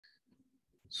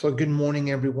So good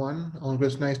morning, everyone.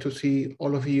 Always nice to see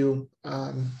all of you,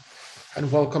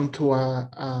 and welcome to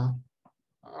a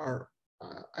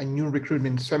new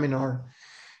recruitment seminar.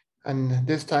 And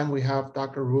this time we have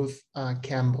Dr. Ruth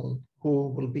Campbell, who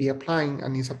will be applying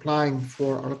and is applying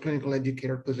for our clinical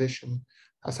educator position,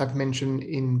 as I've mentioned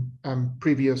in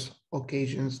previous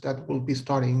occasions, that will be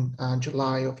starting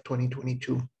July of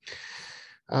 2022.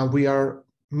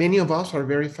 Many of us are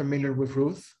very familiar with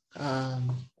Ruth.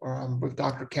 With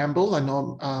Dr. Campbell. I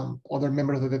know other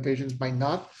members of the divisions might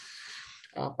not,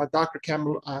 but Dr.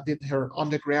 Campbell did her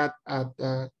undergrad at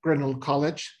Grinnell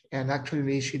College, and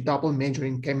actually she double majored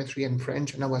in chemistry and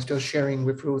French. And I was just sharing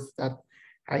with Ruth that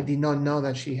I did not know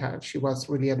that she was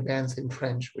really advanced in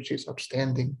French, which is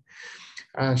outstanding.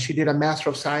 She did a Master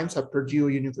of Science at Purdue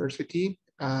University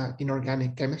in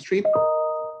organic chemistry,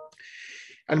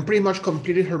 and pretty much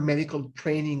completed her medical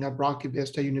training at Rocky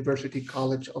Vista University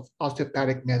College of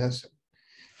Osteopathic Medicine.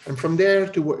 And from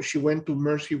there, she went to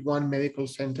Mercy One Medical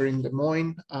Center in Des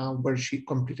Moines, where she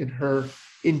completed her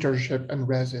internship and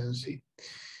residency.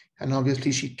 And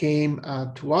obviously she came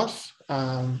to us,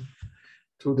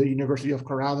 to the University of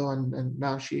Colorado, and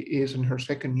now she is in her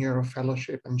second year of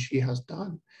fellowship, and she has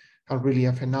done really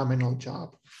a phenomenal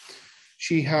job.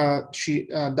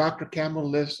 Dr. Campbell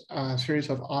lists a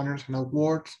series of honors and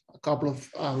awards. A couple of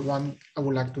one I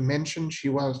would like to mention. She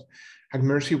was at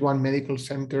Mercy One Medical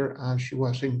Center. She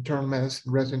was internal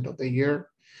medicine resident of the year.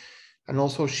 And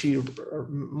also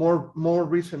more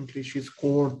recently, she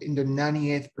scored in the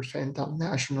 98th percentile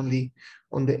nationally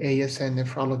on the ASN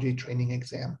nephrology training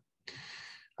exam.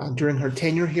 During her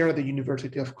tenure here at the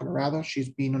University of Colorado, she's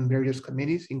been on various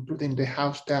committees, including the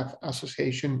House Staff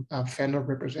Association Fellow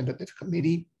Representative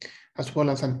Committee, as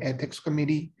well as an ethics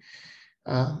committee.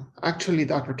 Actually,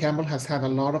 Dr. Campbell has had a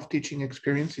lot of teaching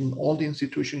experience in all the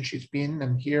institutions she's been,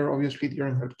 and here, obviously,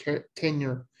 during her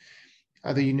tenure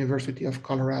at the University of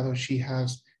Colorado, she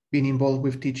has been involved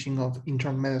with teaching of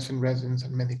internal medicine residents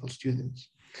and medical students.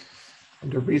 On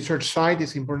the research side,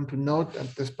 it's important to note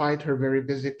that despite her very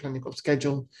busy clinical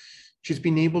schedule, she's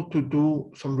been able to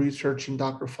do some research in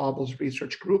Dr. Fabel's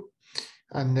research group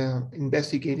and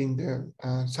investigating the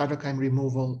cytokine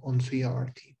removal on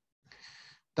CRT.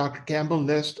 Dr. Campbell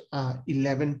lists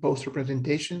 11 poster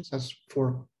presentations as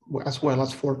well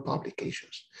as 4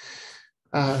 publications.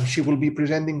 She will be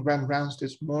presenting grand rounds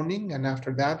this morning, and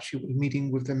after that, she will be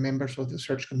meeting with the members of the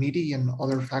search committee and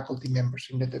other faculty members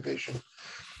in the division.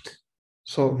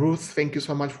 So Ruth, thank you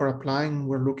so much for applying.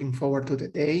 We're looking forward to the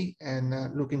day and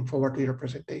looking forward to your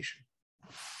presentation.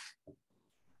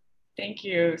 Thank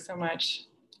you so much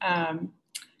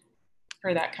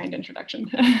for that kind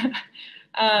introduction.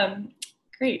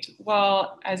 Great.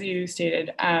 Well, as you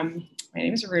stated, my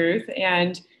name is Ruth,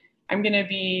 and I'm going to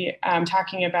be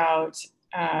talking about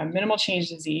minimal change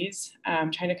disease,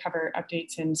 trying to cover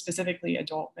updates in specifically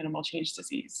adult minimal change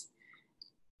disease.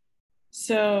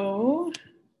 So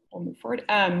we'll move forward.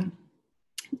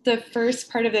 The first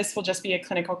part of this will just be a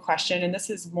clinical question, and this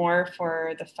is more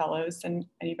for the fellows than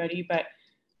anybody, but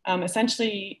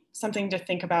essentially something to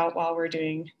think about while we're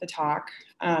doing the talk.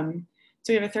 So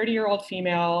we have a 30-year-old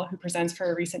female who presents for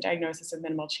a recent diagnosis of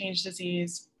minimal change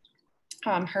disease.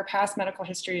 Her past medical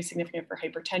history is significant for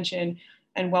hypertension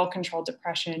and well-controlled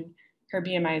depression. Her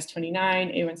BMI is 29,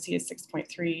 A1C is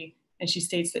 6.3, and she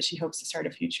states that she hopes to start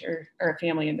a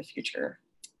family in the future.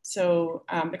 So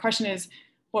the question is,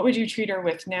 what would you treat her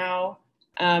with now?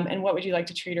 And what would you like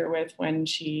to treat her with when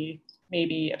she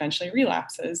maybe eventually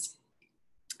relapses?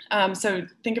 So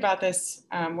think about this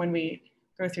when we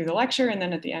go through the lecture, and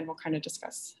then at the end, we'll kind of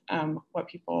discuss what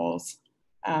people's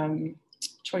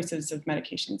choices of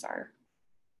medications are.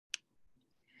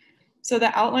 So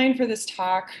the outline for this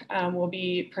talk will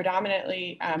be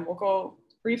predominantly, we'll go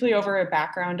briefly over a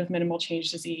background of minimal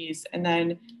change disease, and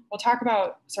then we'll talk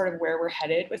about sort of where we're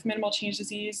headed with minimal change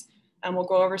disease. We'll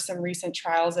go over some recent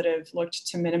trials that have looked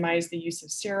to minimize the use of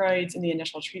steroids in the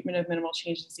initial treatment of minimal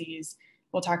change disease.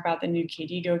 We'll talk about the new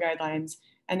KDIGO guidelines,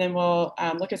 and then we'll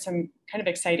look at some kind of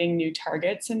exciting new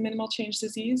targets in minimal change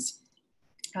disease.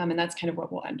 And that's kind of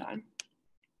what we'll end on.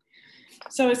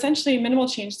 So essentially, minimal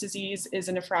change disease is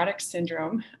a nephrotic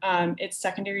syndrome. It's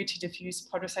secondary to diffuse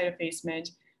podocyte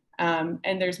effacement,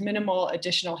 and there's minimal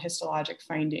additional histologic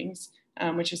findings,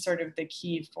 which is sort of the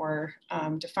key for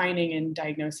defining and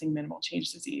diagnosing minimal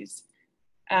change disease.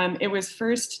 It was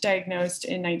first diagnosed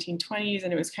in 1920s,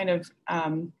 and it was kind of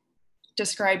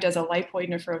described as a lipoid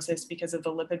nephrosis because of the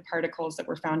lipid particles that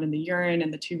were found in the urine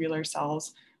and the tubular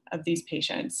cells of these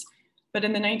patients. But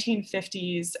in the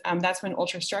 1950s, that's when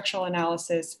ultrastructural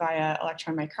analysis via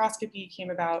electron microscopy came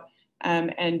about,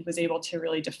 and was able to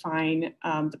really define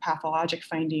the pathologic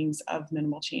findings of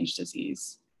minimal change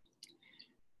disease.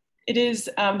 It is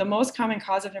the most common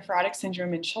cause of nephrotic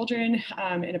syndrome in children,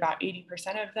 in about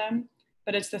 80% of them,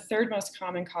 but it's the third most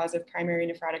common cause of primary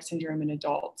nephrotic syndrome in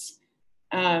adults.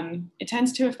 It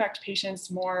tends to affect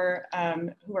patients more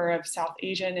who are of South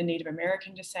Asian and Native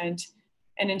American descent.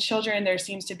 And in children, there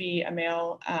seems to be a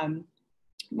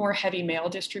more heavy male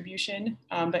distribution,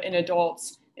 but in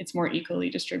adults, it's more equally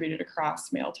distributed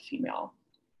across male to female.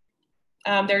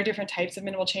 There are different types of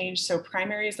minimal change. So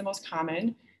primary is the most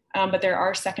common, but there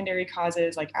are secondary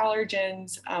causes like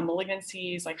allergens,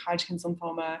 malignancies like Hodgkin's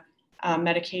lymphoma,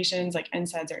 medications like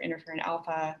NSAIDs or interferon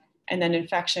alpha, and then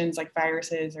infections like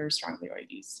viruses or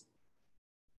strongyloides.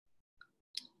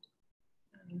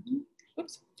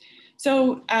 Oops.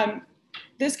 So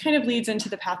this kind of leads into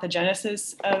the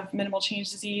pathogenesis of minimal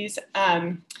change disease.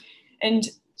 And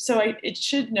so it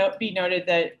should be noted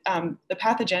that the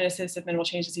pathogenesis of minimal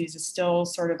change disease is still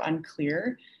sort of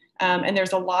unclear. And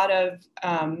there's a lot of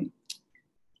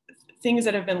things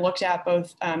that have been looked at,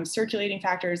 both circulating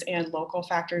factors and local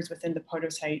factors within the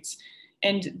podocytes.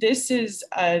 And this is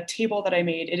a table that I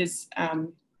made. It is,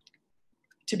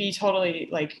 to be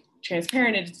totally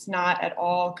transparent, it's not at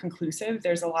all conclusive.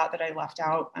 There's a lot that I left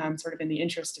out sort of in the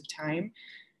interest of time.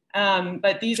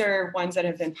 But these are ones that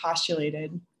have been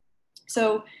postulated.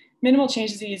 So minimal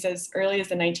change disease as early as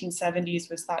the 1970s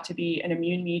was thought to be an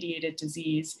immune-mediated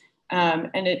disease.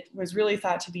 And it was really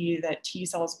thought to be that T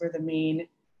cells were the main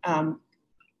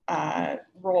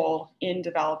role in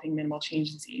developing minimal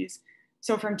change disease.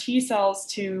 So from T cells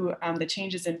to the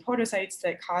changes in podocytes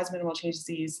that cause minimal change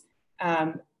disease,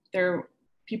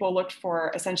 people looked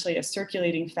for essentially a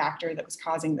circulating factor that was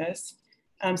causing this.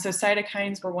 So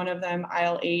cytokines were one of them,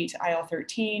 IL-8,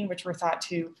 IL-13, which were thought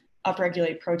to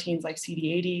upregulate proteins like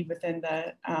CD80 within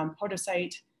the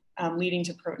podocyte, leading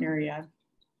to proteinuria.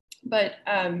 But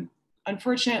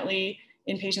unfortunately,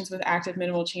 in patients with active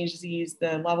minimal change disease,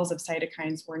 the levels of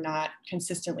cytokines were not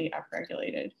consistently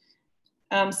upregulated.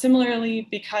 Similarly,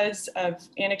 because of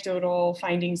anecdotal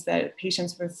findings that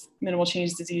patients with minimal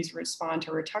change disease respond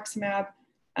to rituximab,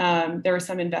 there was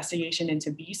some investigation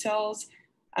into B cells.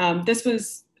 This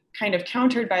was kind of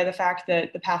countered by the fact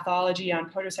that the pathology on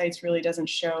podocytes really doesn't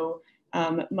show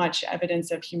much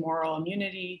evidence of humoral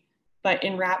immunity. But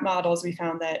in rat models, we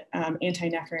found that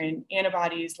anti-nephrin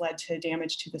antibodies led to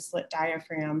damage to the slit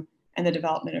diaphragm and the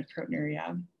development of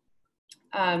proteinuria.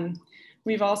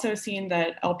 We've also seen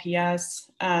that LPS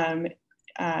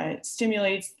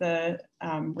stimulates the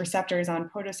receptors on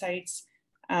podocytes,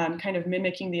 kind of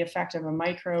mimicking the effect of a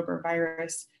microbe or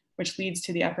virus, which leads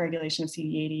to the upregulation of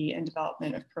CD80 and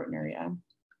development of proteinuria.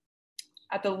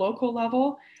 At the local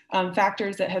level,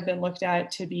 factors that have been looked at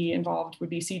to be involved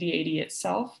would be CD80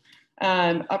 itself.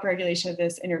 Upregulation of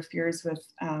this interferes with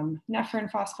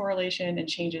nephrin phosphorylation and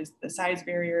changes the size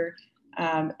barrier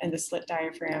and the slit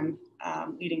diaphragm,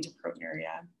 leading to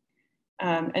proteinuria.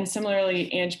 And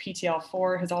similarly,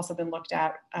 ANGPTL4 has also been looked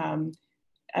at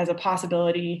as a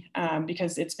possibility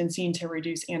because it's been seen to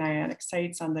reduce anionic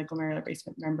sites on the glomerular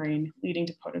basement membrane, leading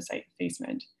to podocyte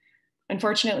effacement.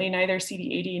 Unfortunately, neither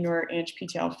CD80 nor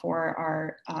ANGPTL4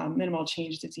 are minimal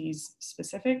change disease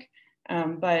specific,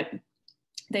 but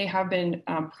they have been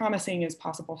promising as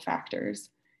possible factors.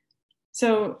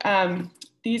 So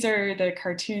these are the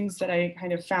cartoons that I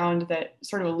kind of found that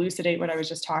sort of elucidate what I was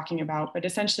just talking about. But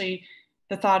essentially,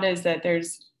 the thought is that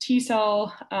there's T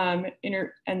cell, and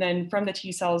then from the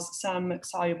T cells, some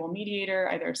soluble mediator,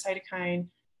 either a cytokine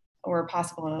or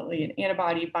possibly an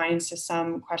antibody, binds to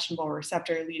some questionable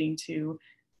receptor, leading to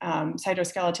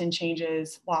cytoskeleton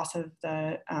changes, loss of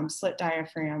the slit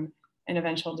diaphragm, and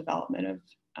eventual development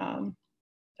of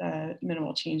the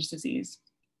minimal change disease.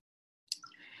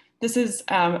 This is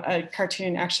a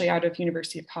cartoon actually out of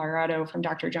University of Colorado from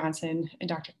Dr. Johnson and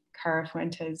Dr. Cara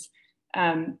Fuentes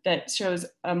that shows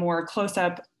a more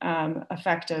close-up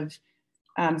effect of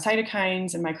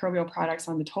cytokines and microbial products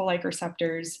on the toll-like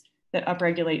receptors that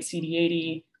upregulate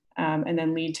CD80 and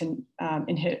then lead to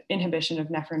inhibition of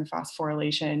nephrin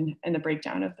phosphorylation and the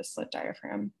breakdown of the slit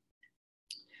diaphragm.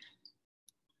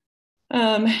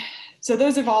 So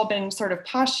those have all been sort of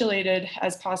postulated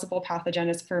as possible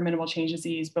pathogenesis for minimal change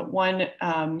disease, but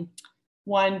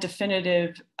one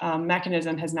definitive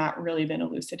mechanism has not really been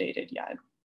elucidated yet.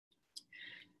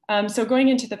 So going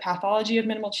into the pathology of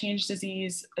minimal change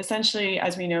disease, essentially,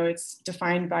 as we know, it's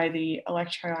defined by the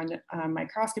electron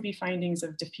microscopy findings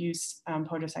of diffuse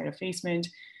podocyte effacement,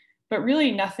 but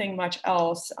really nothing much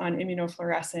else on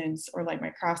immunofluorescence or light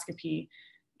microscopy.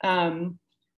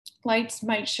 lights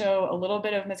might show a little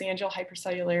bit of mesangial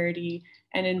hypercellularity,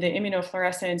 and in the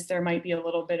immunofluorescence, there might be a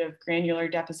little bit of granular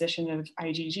deposition of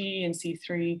IgG and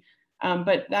C3,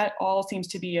 but that all seems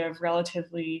to be of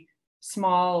relatively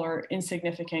small or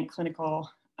insignificant clinical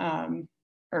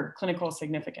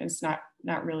significance,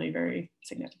 not really very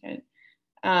significant.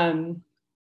 And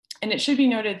it should be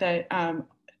noted that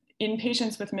in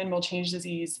patients with minimal change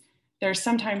disease, there's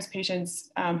sometimes patients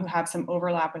who have some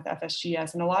overlap with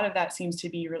FSGS, and a lot of that seems to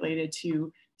be related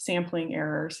to sampling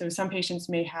error. So some patients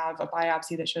may have a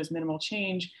biopsy that shows minimal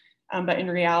change, but in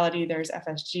reality, there's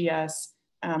FSGS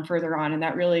further on, and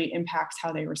that really impacts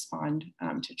how they respond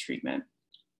to treatment.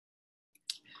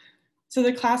 So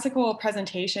the classical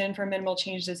presentation for minimal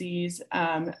change disease,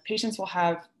 patients will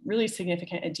have really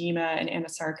significant edema and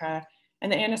anasarca,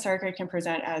 and the anasarca can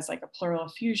present as like a pleural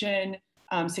effusion,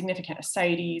 significant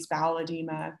ascites, bowel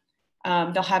edema.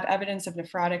 They'll have evidence of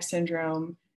nephrotic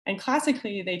syndrome, and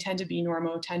classically, they tend to be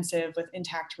normotensive with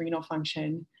intact renal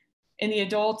function. In the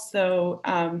adults, though,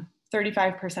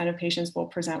 35% of patients will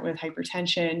present with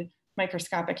hypertension,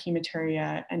 microscopic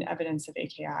hematuria, and evidence of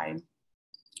AKI.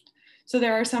 So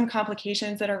there are some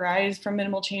complications that arise from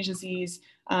minimal change disease.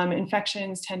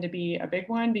 Infections tend to be a big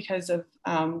one because of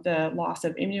the loss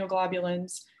of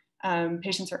immunoglobulins.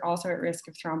 Patients are also at risk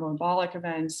of thromboembolic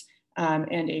events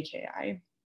and AKI.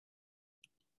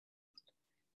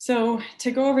 So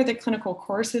to go over the clinical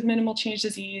course of minimal change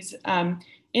disease,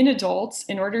 in adults,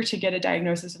 in order to get a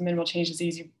diagnosis of minimal change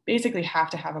disease, you basically have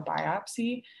to have a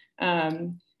biopsy.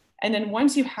 And then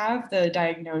once you have the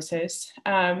diagnosis,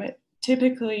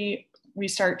 typically we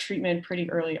start treatment pretty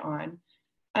early on.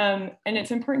 And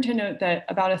it's important to note that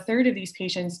about a third of these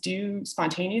patients do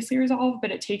spontaneously resolve,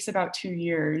 but it takes about 2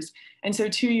 years. And so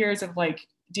 2 years of like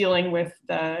dealing with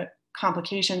the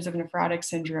complications of nephrotic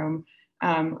syndrome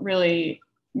really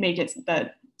make it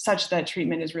such that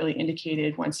treatment is really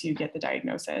indicated once you get the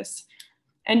diagnosis.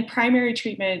 And primary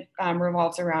treatment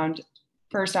revolves around,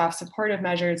 first off, supportive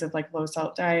measures of like low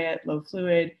salt diet, low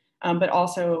fluid, but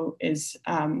also is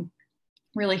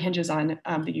really hinges on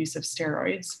the use of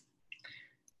steroids.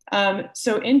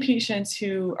 So in patients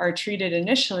who are treated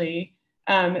initially,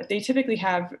 they typically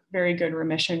have very good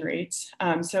remission rates.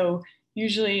 So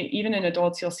usually, even in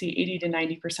adults, you'll see 80 to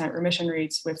 90% remission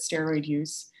rates with steroid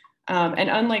use. And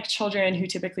unlike children who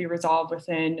typically resolve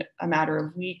within a matter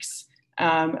of weeks,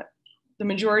 the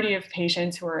majority of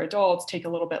patients who are adults take a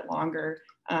little bit longer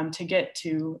to get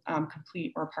to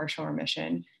complete or partial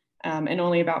remission. And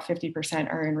only about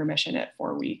 50% are in remission at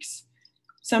 4 weeks.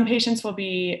 Some patients will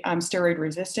be steroid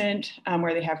resistant,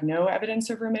 where they have no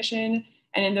evidence of remission.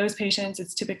 And in those patients,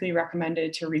 it's typically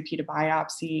recommended to repeat a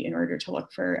biopsy in order to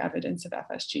look for evidence of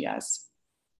FSGS.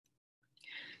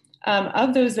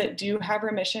 Of those that do have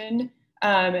remission,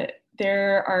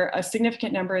 there are a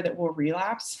significant number that will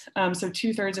relapse. So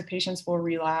 2/3 of patients will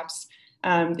relapse.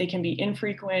 They can be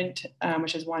infrequent,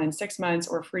 which is 1 in 6 months,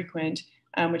 or frequent,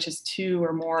 which is 2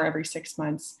 or more every 6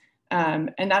 months.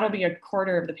 And that'll be a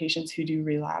quarter of the patients who do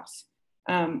relapse.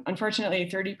 Unfortunately,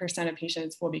 30% of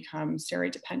patients will become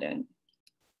steroid dependent.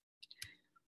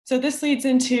 So this leads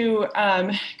into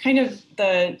kind of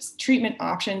the treatment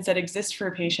options that exist for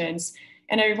patients.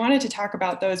 And I wanted to talk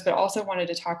about those, but also wanted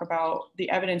to talk about the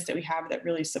evidence that we have that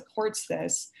really supports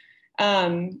this.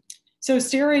 So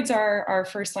steroids are our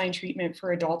first-line treatment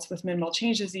for adults with minimal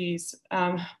change disease,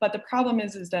 but the problem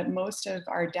is that most of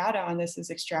our data on this is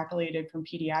extrapolated from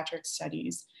pediatric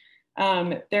studies.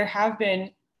 There have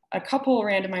been a couple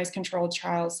randomized controlled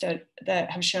trials that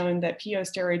have shown that PO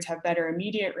steroids have better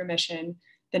immediate remission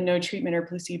than no treatment or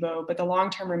placebo, but the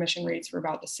long-term remission rates were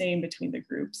about the same between the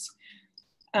groups.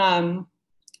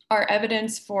 Our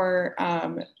evidence for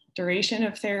duration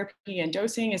of therapy and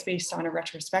dosing is based on a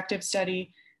retrospective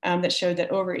study that showed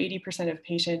that over 80% of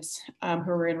patients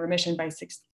who were in remission by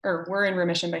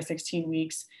 16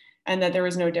 weeks, and that there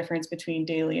was no difference between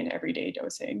daily and everyday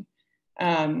dosing.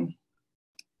 Then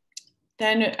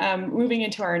moving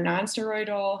into our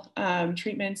non-steroidal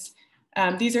treatments,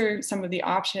 these are some of the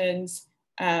options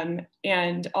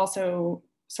and also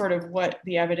sort of what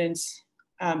the evidence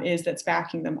is that's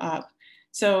backing them up.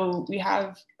 So we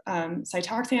have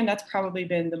Cytoxan, that's probably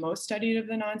been the most studied of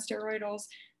the non-steroidals.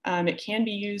 It can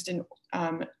be used in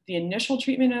the initial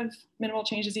treatment of minimal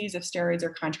change disease if steroids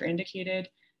are contraindicated,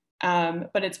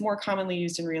 but it's more commonly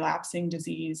used in relapsing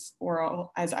disease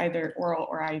as either oral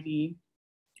or IV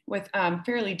with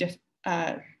fairly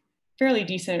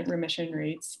decent remission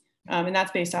rates. And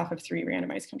that's based off of 3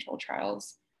 randomized controlled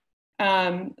trials.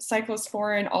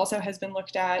 Cyclosporin also has been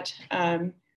looked at.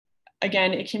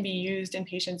 Again, it can be used in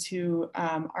patients who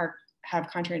have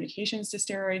contraindications to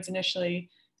steroids initially.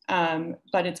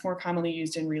 but it's more commonly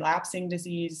used in relapsing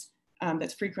disease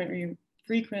that's frequently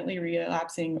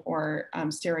relapsing or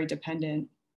steroid dependent.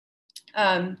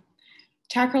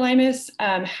 Tacrolimus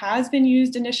has been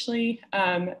used initially,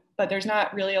 but there's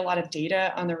not really a lot of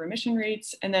data on the remission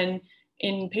rates. And then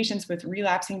in patients with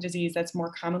relapsing disease, that's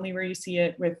more commonly where you see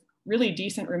it, with really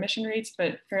decent remission rates,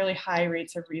 but fairly high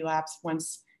rates of relapse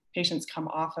once patients come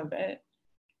off of it.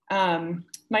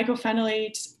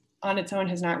 Mycophenolate on its own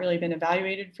has not really been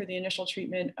evaluated for the initial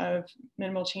treatment of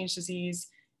minimal change disease,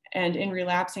 and in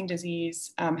relapsing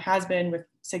disease has been with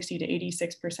 60 to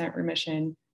 86%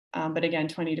 remission, but again,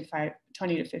 20 to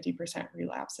 50%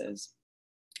 relapses.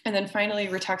 And then finally,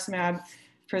 rituximab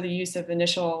for the use of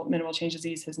initial minimal change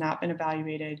disease has not been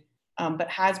evaluated, but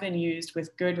has been used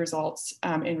with good results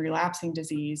in relapsing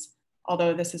disease,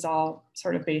 although this is all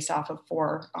sort of based off of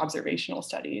 4 observational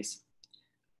studies.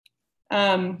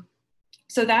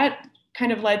 So that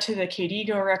kind of led to the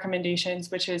KDIGO recommendations,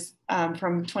 which is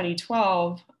from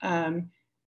 2012.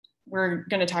 We're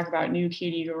going to talk about new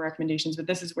KDIGO recommendations, but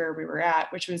this is where we were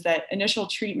at, which was that initial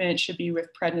treatment should be with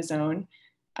prednisone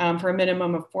for a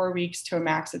minimum of 4 weeks to a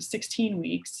max of 16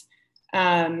 weeks.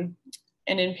 And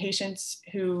in patients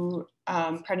who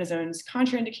prednisone is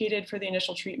contraindicated for the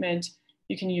initial treatment,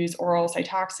 you can use oral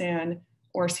Cytoxan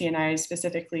or CNIs,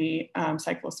 specifically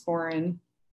cyclosporin.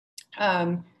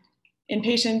 In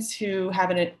patients who have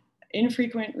an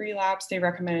infrequent relapse, they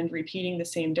recommend repeating the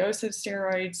same dose of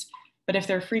steroids. But if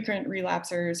they're frequent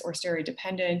relapsers or steroid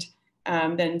dependent,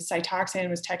 then Cytoxan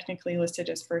was technically listed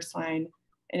as first line.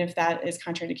 And if that is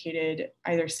contraindicated,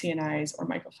 either CNIs or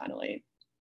mycophenolate.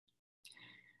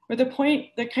 But the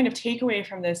kind of takeaway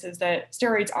from this is that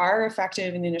steroids are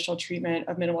effective in the initial treatment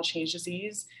of minimal change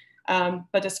disease.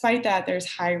 But despite that, there's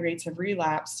high rates of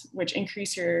relapse, which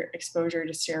increase your exposure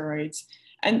to steroids.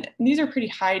 And these are pretty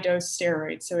high dose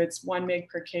steroids. So it's 1 mg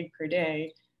per kg per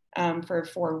day for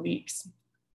 4 weeks.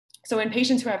 So in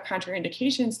patients who have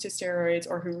contraindications to steroids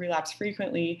or who relapse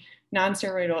frequently,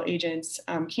 non-steroidal agents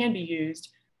can be used.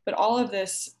 But all of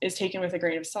this is taken with a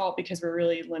grain of salt because we're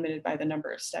really limited by the number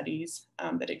of studies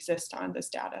that exist on this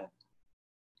data.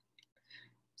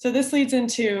 So this leads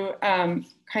into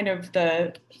kind of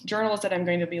the journals that I'm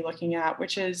going to be looking at,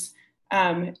 which is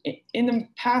in the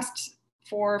past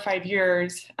 4 or 5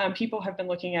 years, people have been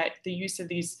looking at the use of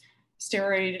these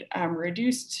steroid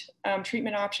reduced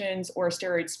treatment options or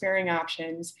steroid sparing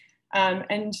options.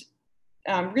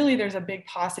 Really there's a big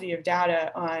paucity of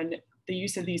data on the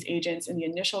use of these agents in the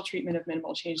initial treatment of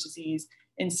minimal change disease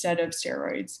instead of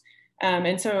steroids.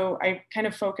 And so I kind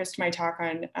of focused my talk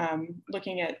on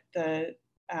looking at the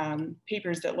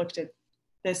papers that looked at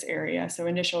this area, so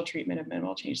initial treatment of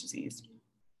minimal change disease.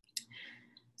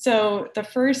 So the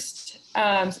first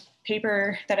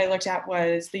paper that I looked at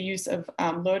was the use of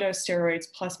low-dose steroids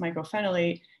plus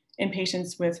mycophenolate in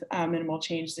patients with minimal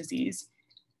change disease.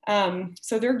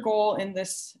 So their goal in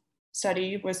this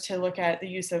study was to look at the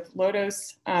use of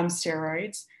low-dose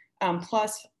steroids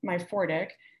plus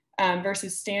myfortic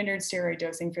versus standard steroid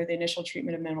dosing for the initial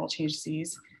treatment of minimal change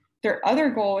disease. Their other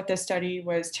goal with this study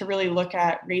was to really look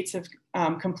at rates of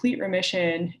complete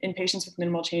remission in patients with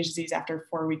minimal change disease after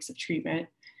 4 weeks of treatment.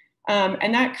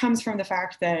 And that comes from the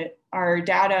fact that our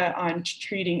data on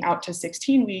treating out to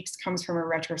 16 weeks comes from a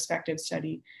retrospective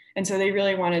study. And so they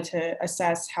really wanted to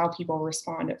assess how people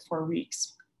respond at 4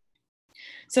 weeks.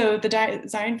 So the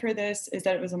design for this is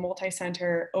that it was a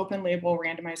multi-center, open label,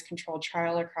 randomized controlled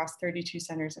trial across 32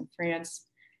 centers in France.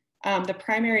 The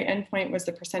primary endpoint was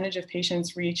the percentage of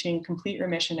patients reaching complete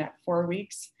remission at 4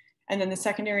 weeks. And then the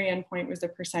secondary endpoint was the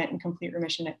percent in complete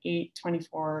remission at 8,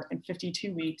 24, and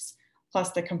 52 weeks,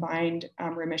 plus the combined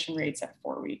remission rates at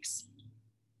 4 weeks.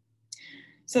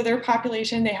 So their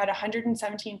population, they had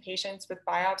 117 patients with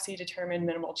biopsy-determined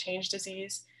minimal change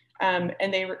disease, and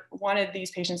they wanted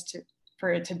these patients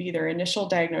for it to be their initial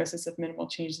diagnosis of minimal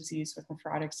change disease with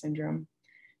nephrotic syndrome.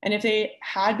 And if they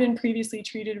had been previously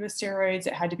treated with steroids,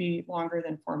 it had to be longer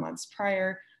than 4 months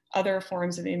prior. Other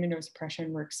forms of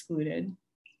immunosuppression were excluded.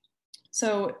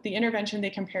 So the intervention, they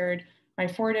compared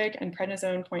myfortic and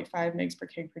prednisone 0.5 mg per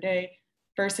kg per day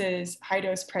versus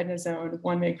high-dose prednisone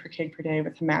 1 mg per kg per day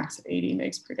with a max of 80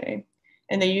 mg per day.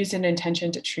 And they used an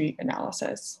intention to treat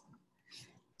analysis.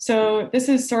 So this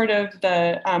is sort of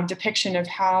the depiction of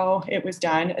how it was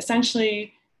done.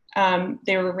 Essentially,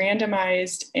 they were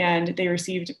randomized and they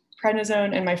received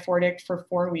prednisone and myfortic for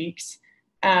 4 weeks.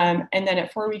 And then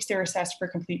at 4 weeks, they were assessed for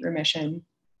complete remission.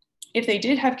 If they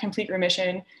did have complete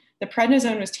remission, the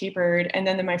prednisone was tapered and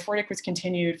then the myfortic was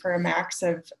continued for a max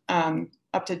of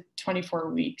up to 24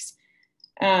 weeks.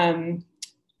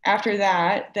 After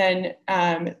that, then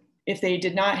If they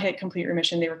did not hit complete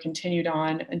remission, they were continued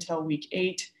on until week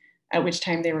 8, at which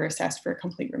time they were assessed for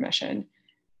complete remission.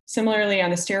 Similarly,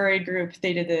 on the steroid group,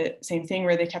 they did the same thing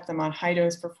where they kept them on high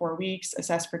dose for 4 weeks,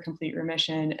 assessed for complete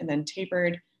remission, and then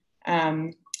tapered.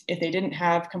 If they didn't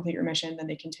have complete remission, then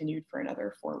they continued for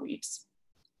another 4 weeks.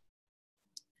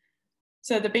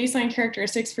 So the baseline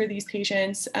characteristics for these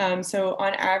patients, so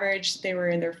on average, they were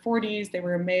in their 40s, they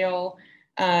were male,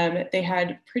 they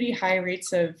had pretty high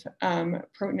rates of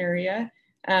proteinuria.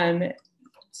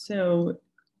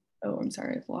 Oh, I'm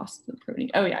sorry, I've lost the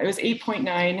protein. Oh yeah, it was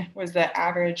 8.9 was the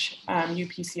average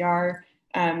UPCR,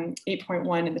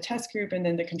 8.1 in the test group, and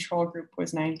then the control group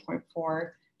was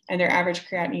 9.4, and their average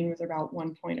creatinine was about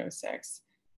 1.06.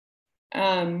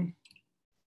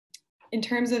 In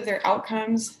terms of their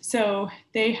outcomes, so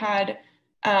they had,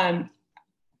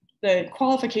 the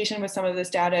qualification with some of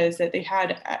this data is that they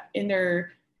had in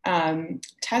their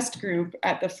test group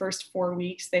at the first 4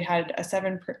 weeks, they had a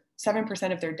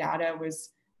 7% of their data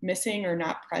was missing or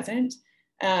not present.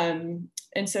 And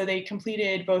so they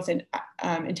completed both an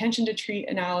intention to treat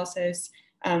analysis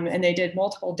and they did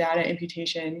multiple data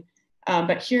imputation.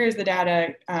 But here is the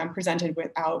data presented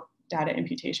without data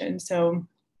imputation. So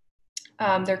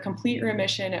their complete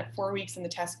remission at 4 weeks in the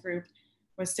test group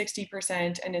was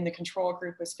 60%, and in the control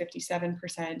group was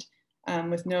 57%,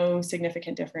 with no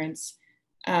significant difference.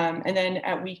 And then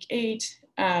at week 8,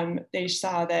 they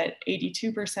saw that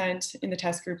 82% in the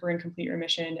test group were in complete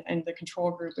remission, and the control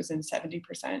group was in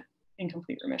 70% in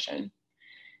complete remission.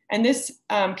 And this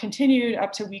continued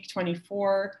up to week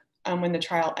 24 when the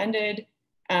trial ended.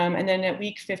 And then at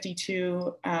week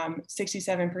 52,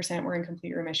 67% were in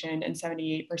complete remission and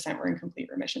 78% were in complete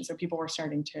remission. So people were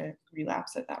starting to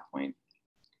relapse at that point.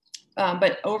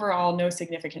 But overall, no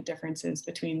significant differences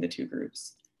between the two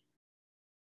groups.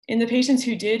 In the patients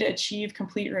who did achieve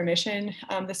complete remission,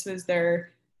 this was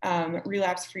their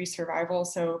relapse-free survival.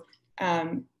 So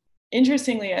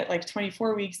interestingly, at like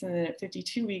 24 weeks and then at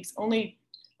 52 weeks, only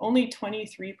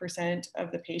 23%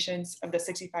 of the patients, of the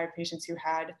 65 patients who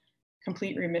had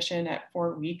complete remission at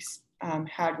 4 weeks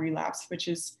had relapse, which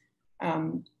is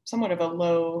somewhat of a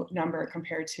low number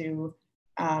compared to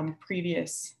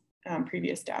previous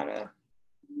data.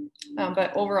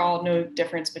 But overall, no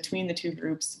difference between the two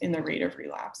groups in the rate of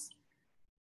relapse.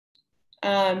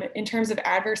 In terms of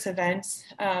adverse events,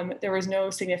 there was no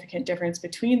significant difference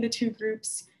between the two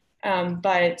groups,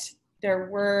 but there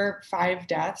were 5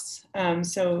 deaths.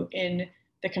 So in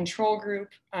the control group,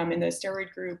 in the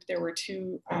steroid group, there were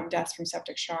 2 deaths from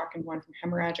septic shock and 1 from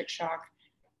hemorrhagic shock.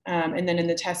 And then in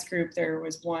the test group, there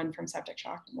was 1 from septic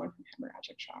shock and 1 from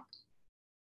hemorrhagic shock.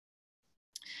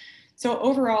 So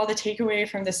overall, the takeaway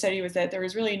from the study was that there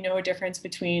was really no difference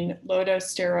between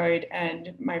low-dose steroid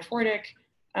and Myfortic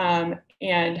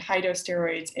and high-dose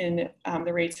steroids in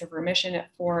the rates of remission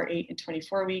at 4, 8, and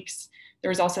 24 weeks. There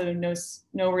was also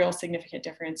no real significant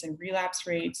difference in relapse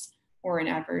rates or in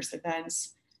adverse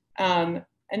events. And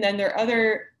then their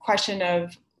other question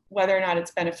of whether or not it's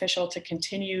beneficial to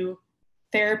continue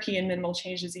therapy in minimal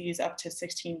change disease up to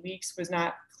 16 weeks was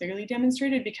not clearly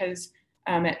demonstrated because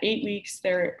at 8 weeks,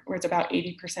 there was about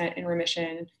 80% in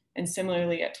remission, and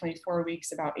similarly at 24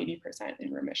 weeks, about 80%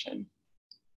 in remission.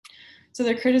 So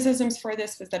the criticisms for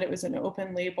this was that it was an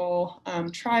open label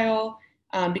trial.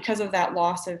 Because of that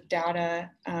loss of data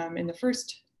in the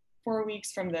first 4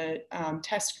 weeks from the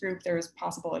test group, there was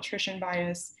possible attrition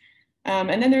bias.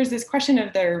 And then there's this question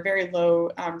of their very low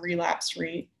relapse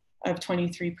rate of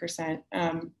 23%.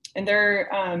 And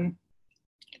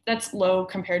that's low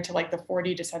compared to like the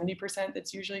 40 to 70%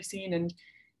 that's usually seen. And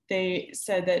they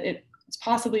said that it's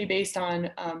possibly based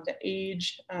on the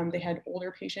age. They had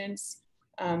older patients,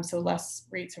 so less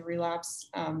rates of relapse.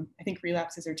 I think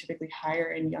relapses are typically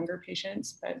higher in younger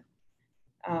patients, but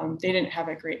they didn't have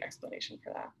a great explanation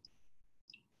for that.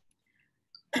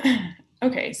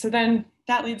 Okay, so then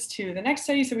that leads to the next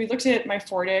study. So we looked at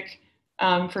Myfortic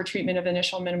for treatment of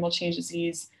initial minimal change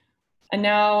disease. And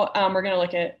now we're going to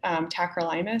look at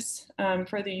tacrolimus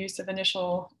for the use of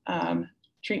initial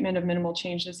treatment of minimal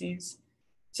change disease.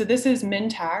 So this is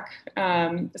MinTac.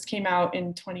 This came out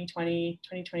in 2020,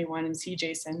 2021 in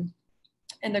CJSON.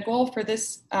 And the goal for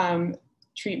this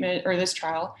treatment or this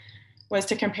trial was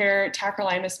to compare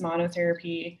tacrolimus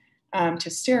monotherapy to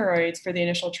steroids for the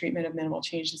initial treatment of minimal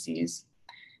change disease.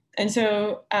 And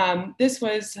so this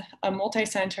was a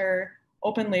multi-center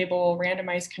open label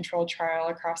randomized controlled trial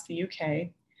across the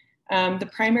UK. The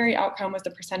primary outcome was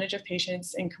the percentage of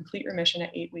patients in complete remission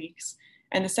at 8 weeks.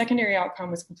 And the secondary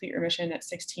outcome was complete remission at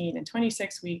 16 and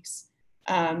 26 weeks.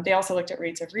 They also looked at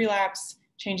rates of relapse,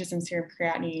 changes in serum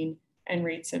creatinine, and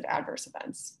rates of adverse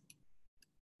events.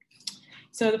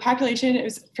 So the population, it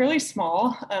was fairly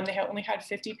small. They only had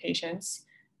 50 patients.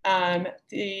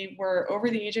 They were over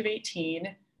the age of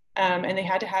 18, and they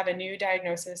had to have a new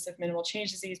diagnosis of minimal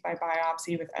change disease by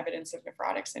biopsy with evidence of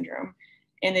nephrotic syndrome.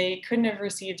 And they couldn't have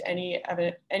received any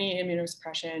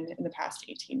immunosuppression in the past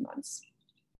 18 months.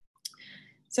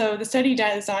 So the study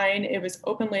design, it was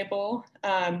open label.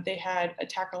 They had a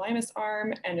tacrolimus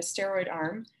arm and a steroid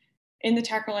arm. In the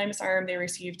tacrolimus arm, they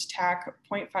received TAC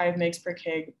 0.5 mg per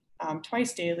kg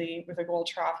twice daily with a goal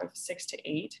trough of 6 to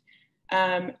 8.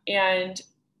 And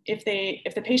if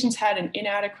the patients had an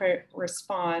inadequate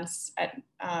response at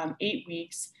 8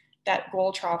 weeks, that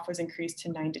goal trough was increased to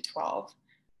 9 to 12.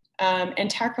 And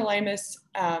tacrolimus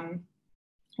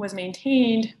was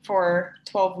maintained for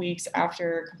 12 weeks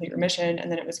after complete remission,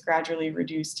 and then it was gradually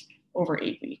reduced over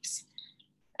 8 weeks.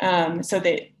 So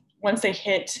once they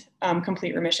hit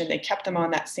complete remission, they kept them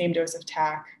on that same dose of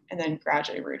TAC and then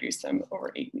gradually reduced them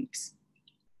over 8 weeks.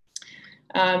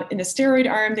 In the steroid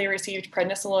arm, they received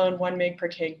prednisolone 1 mg per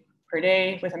kg per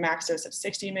day with a max dose of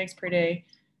 60 mg per day.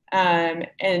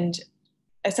 And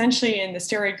essentially in the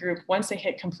steroid group, once they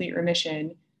hit complete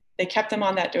remission, they kept them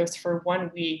on that dose for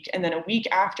 1 week. And then a week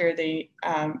after, the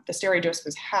steroid dose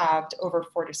was halved over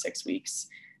 4 to 6 weeks.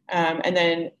 And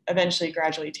then eventually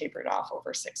gradually tapered off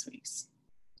over 6 weeks.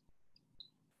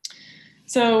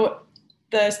 So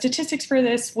the statistics for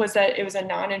this was that it was a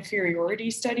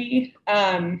non-inferiority study.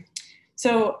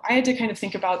 So I had to kind of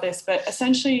think about this, but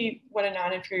essentially what a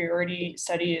non-inferiority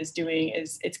study is doing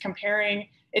is it's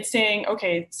saying,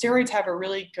 okay, steroids have a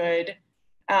really good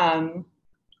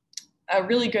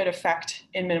effect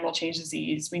in minimal change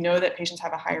disease. We know that patients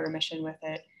have a higher remission with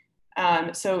it.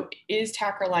 So is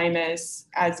tacrolimus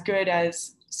as good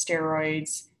as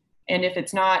steroids? And if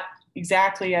it's not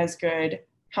exactly as good,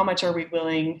 how much are we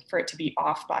willing for it to be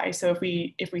off by? So if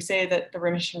we say that the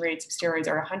remission rates of steroids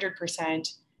are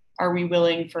 100%, are we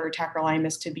willing for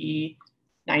tacrolimus to be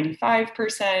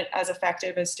 95% as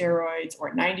effective as steroids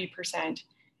or 90%?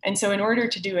 And so in order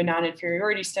to do a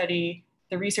non-inferiority study,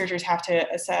 the researchers have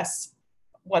to assess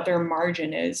what their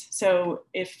margin is. So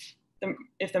if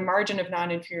the margin of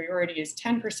non-inferiority is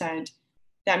 10%,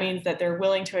 that means that they're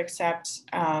willing to accept,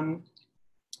 a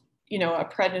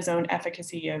prednisone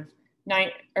efficacy of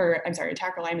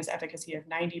tacrolimus efficacy of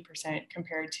 90%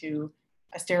 compared to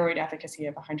a steroid efficacy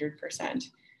of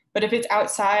 100%. But if it's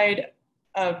outside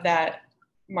of that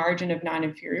margin of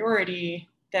non-inferiority,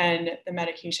 then the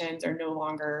medications are no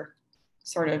longer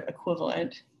sort of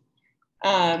equivalent.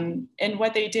 And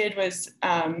what they did was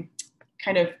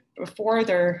kind of before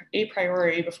their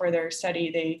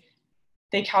study,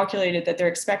 they calculated that their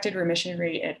expected remission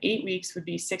rate at 8 weeks would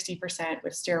be 60%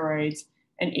 with steroids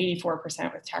and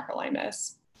 84% with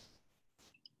tacrolimus.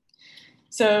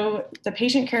 So the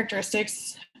patient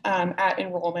characteristics at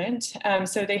enrollment,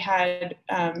 so they had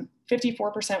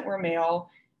 54% were male,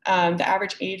 the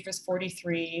average age was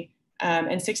 43,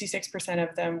 and 66%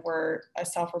 of them were a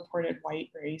self-reported white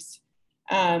race.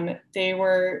 They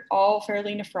were all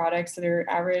fairly nephrotic, so their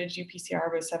average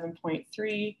UPCR was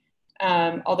 7.3,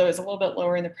 although it was a little bit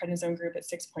lower in the prednisone group at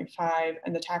 6.5,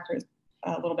 and the TAC was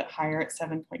a little bit higher at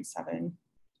 7.7.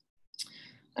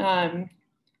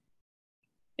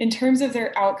 In terms of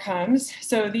their outcomes,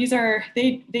 so these are,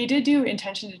 they did do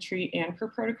intention to treat and per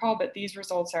protocol, but these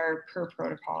results are per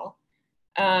protocol.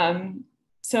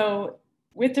 So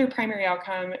with their primary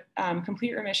outcome,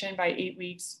 complete remission by 8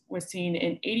 weeks was seen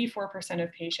in 84%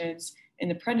 of patients in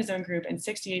the prednisone group and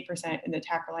 68% in the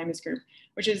tacrolimus group,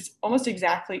 which is almost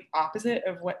exactly opposite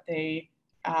of what they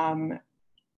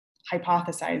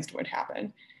hypothesized would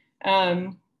happen.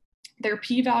 Their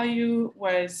p-value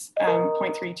was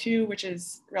 0.32, which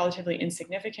is relatively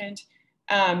insignificant,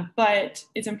 but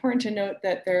it's important to note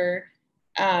that the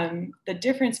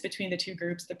difference between the two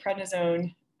groups, the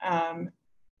prednisone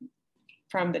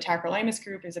from the tacrolimus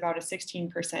group is about a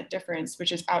 16% difference,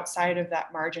 which is outside of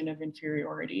that margin of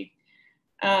inferiority.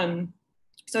 So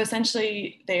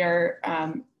essentially, they are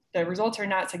the results are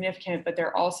not significant, but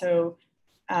they're also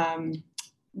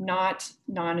not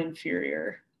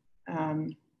non-inferior,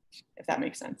 if that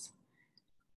makes sense.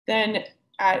 Then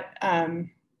at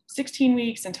 16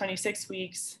 weeks and 26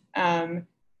 weeks,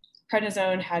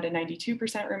 prednisone had a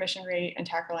 92% remission rate and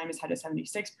tacrolimus had a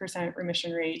 76%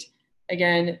 remission rate.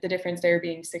 Again, the difference there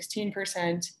being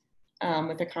 16%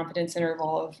 with a confidence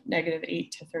interval of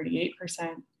 -8 to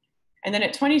 38%. And then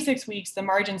at 26 weeks, the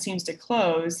margin seems to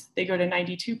close. They go to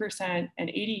 92% and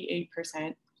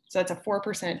 88%. So that's a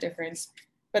 4% difference,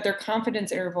 but their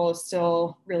confidence interval is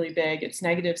still really big. It's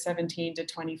 -17 to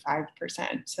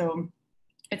 25%. So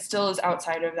it still is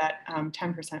outside of that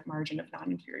 10% margin of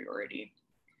non-inferiority.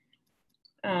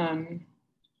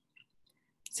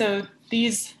 So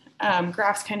these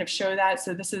graphs kind of show that.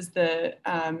 So this is the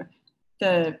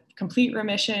complete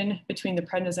remission between the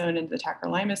prednisone and the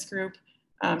tacrolimus group.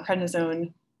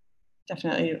 Prednisone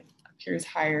definitely appears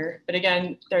higher, but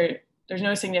again, there's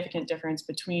no significant difference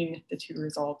between the two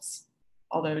results,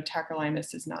 although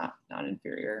tacrolimus is not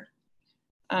inferior.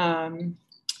 And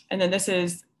then this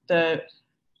is the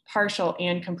partial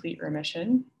and complete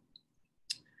remission.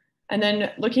 And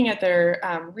then looking at their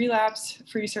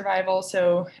relapse-free survival,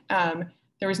 so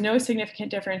there was no significant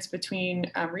difference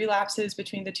between relapses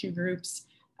between the two groups,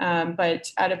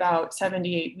 but at about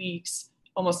 78 weeks,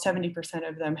 almost 70%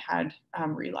 of them had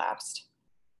relapsed.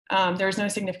 There was no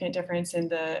significant difference in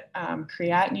the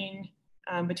creatinine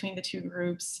between the two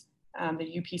groups,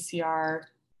 the UPCR,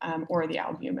 or the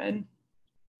albumin.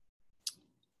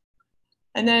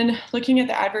 And then looking at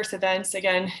the adverse events,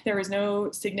 again, there was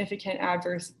no significant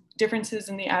adverse differences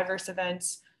in the adverse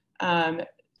events.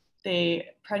 The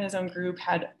prednisone group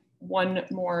had one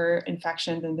more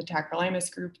infection than the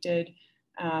tacrolimus group did,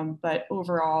 but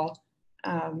overall,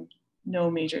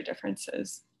 no major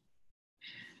differences.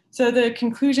 So the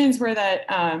conclusions were that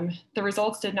the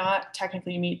results did not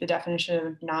technically meet the definition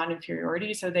of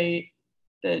non-inferiority. So the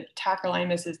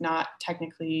tacrolimus is not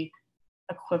technically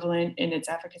equivalent in its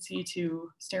efficacy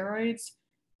to steroids,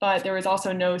 but there was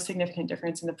also no significant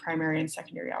difference in the primary and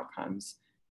secondary outcomes,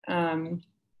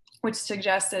 which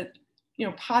suggests that,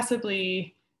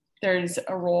 possibly there's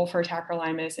a role for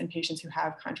tacrolimus in patients who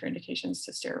have contraindications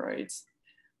to steroids.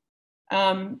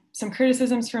 Some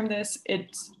criticisms from this: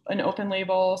 it's an open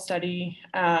label study.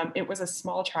 It was a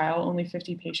small trial, only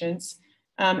 50 patients.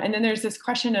 And then there's this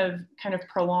question of kind of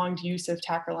prolonged use of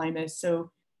tacrolimus.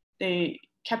 So they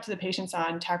kept the patients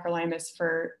on tacrolimus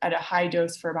at a high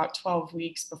dose for about 12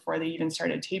 weeks before they even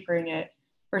started tapering it,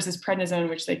 versus prednisone,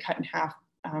 which they cut in half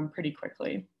pretty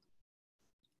quickly.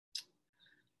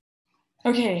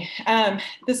 Okay,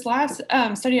 this last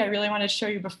study I really wanted to show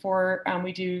you before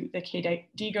we do the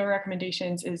KDIGO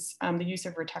recommendations is the use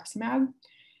of rituximab.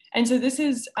 And so this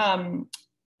is,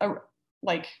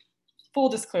 full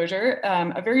disclosure,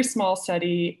 a very small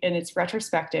study, and it's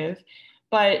retrospective,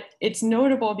 but it's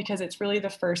notable because it's really the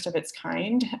first of its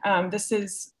kind. This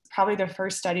is probably the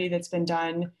first study that's been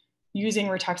done using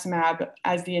rituximab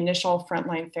as the initial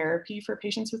frontline therapy for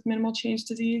patients with minimal change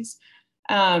disease.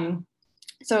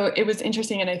 So it was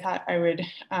interesting, and I thought I would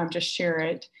just share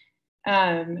it.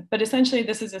 But essentially,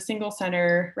 this is a single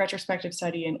center retrospective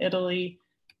study in Italy.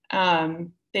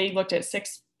 They looked at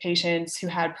 6 patients who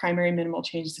had primary minimal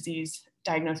change disease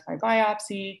diagnosed by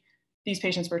biopsy. These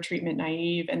patients were treatment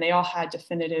naive, and they all had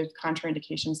definitive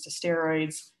contraindications to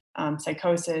steroids,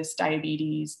 psychosis,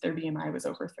 diabetes. Their BMI was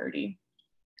over 30.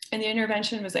 And the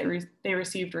intervention was that they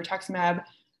received rituximab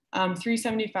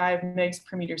 375 mg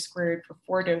per meter squared for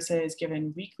 4 doses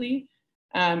given weekly.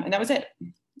 And that was it.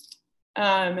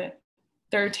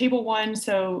 Their table 1,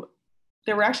 so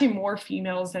there were actually more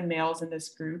females than males in this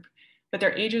group, but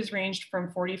their ages ranged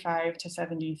from 45 to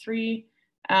 73.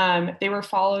 They were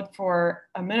followed for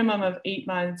a minimum of 8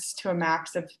 months to a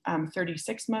max of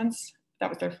 36 months. That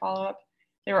was their follow-up.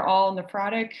 They were all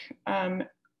nephrotic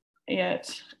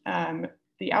at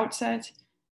the outset.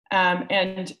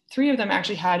 And 3 of them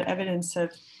actually had evidence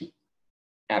of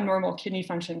abnormal kidney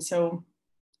function. So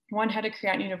one had a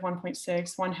creatinine of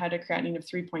 1.6, one had a creatinine of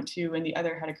 3.2, and the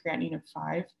other had a creatinine of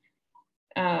 5.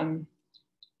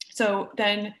 So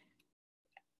then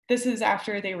this is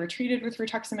after they were treated with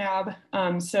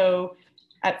rituximab. So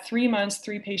at 3 months,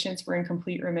 3 patients were in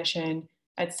complete remission.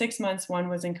 At 6 months, 1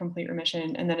 was in complete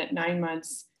remission. And then at 9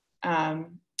 months,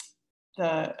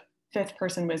 the 5th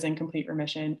person was in complete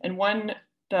remission. And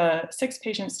the 6th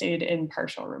patient stayed in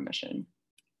partial remission.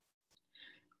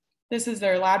 This is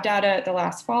their lab data at the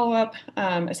last follow-up.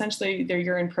 Essentially, their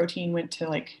urine protein went to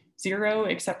like 0,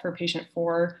 except for patient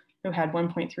 4, who had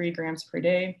 1.3 grams per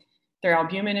day. Their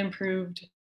albumin improved,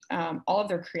 all of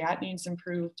their creatinines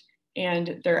improved,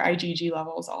 and their IgG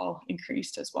levels all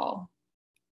increased as well.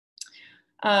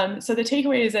 So the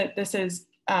takeaway is that this is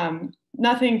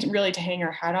nothing really to hang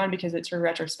our hat on because it's a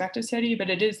retrospective study, but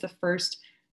it is the first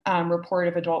report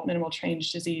of adult minimal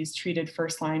change disease treated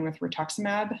first line with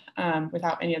rituximab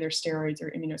without any other steroids or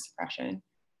immunosuppression.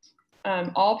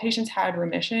 All patients had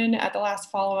remission at the last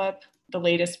follow-up, the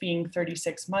latest being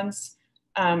 36 months.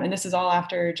 And this is all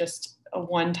after just a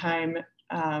one-time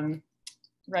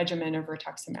regimen of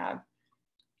rituximab.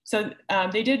 So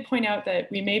they did point out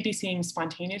that we may be seeing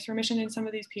spontaneous remission in some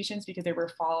of these patients because they were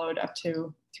followed up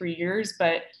to 3 years,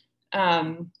 but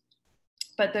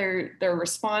their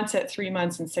response at 3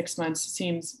 months and 6 months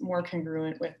seems more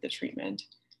congruent with the treatment.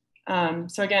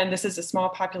 So again, this is a small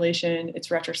population,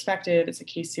 it's retrospective, it's a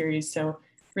case series, so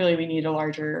really we need a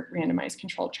larger randomized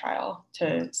controlled trial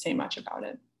to say much about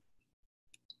it.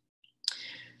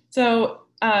 So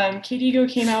KDIGO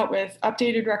came out with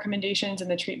updated recommendations in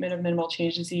the treatment of minimal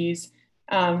change disease.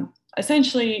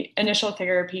 Essentially initial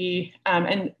therapy,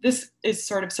 and this is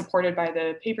sort of supported by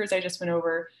the papers I just went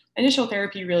over. Initial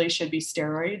therapy really should be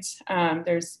steroids.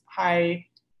 There's high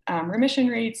remission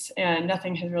rates and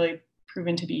nothing has really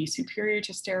proven to be superior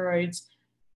to steroids.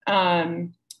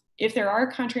 If there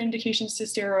are contraindications to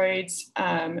steroids,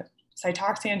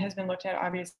 Cytoxan has been looked at,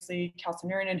 obviously,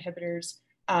 calcineurin inhibitors,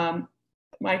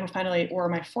 mycophenolate or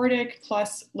myfortic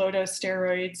plus low-dose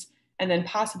steroids, and then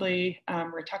possibly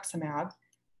rituximab.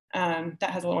 That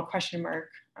has a little question mark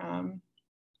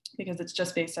because it's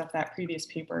just based off that previous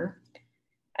paper.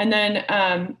 And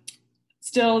then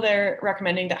still they're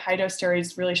recommending that high-dose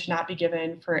steroids really should not be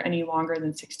given for any longer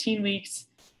than 16 weeks.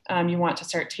 You want to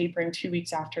start tapering 2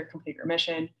 weeks after complete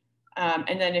remission.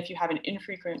 And then if you have an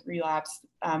infrequent relapse,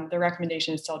 the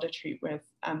recommendation is still to treat with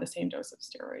the same dose of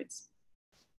steroids.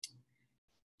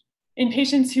 In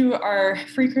patients who are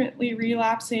frequently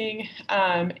relapsing,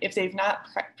 if they've not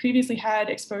previously had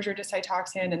exposure to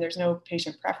Cytoxan and there's no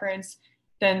patient preference,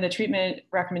 then the treatment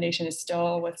recommendation is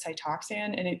still with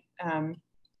Cytoxan.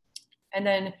 And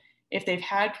then if they've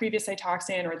had previous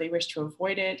Cytoxan or they wish to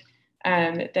avoid it,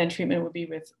 then treatment would be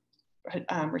with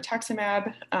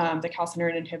rituximab, the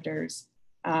calcineurin inhibitors,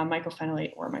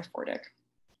 mycophenolate or myfortic.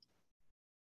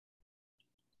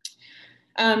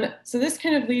 So this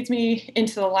kind of leads me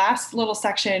into the last little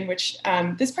section, which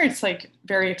this part's like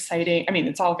very exciting. I mean,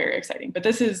 it's all very exciting, but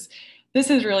this is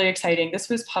really exciting. This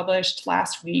was published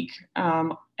last week,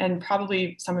 and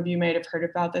probably some of you might have heard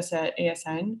about this at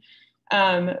ASN.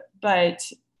 But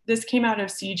this came out of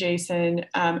CJASN,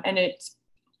 and it's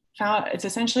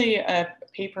essentially a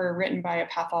paper written by a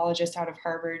pathologist out of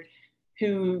Harvard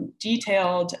who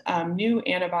detailed new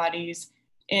antibodies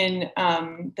in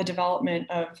the development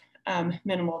of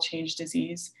minimal change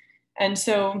disease. And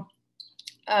so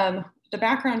the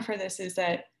background for this is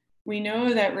that we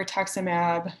know that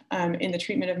rituximab in the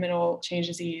treatment of minimal change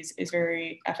disease is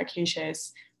very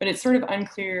efficacious, but it's sort of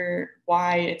unclear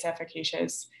why it's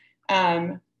efficacious.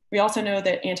 We also know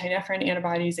that anti-nephrin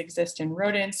antibodies exist in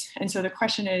rodents. And so the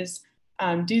question is,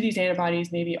 do these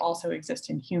antibodies maybe also exist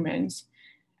in humans?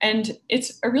 And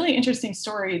it's a really interesting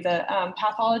story. The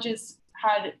pathologist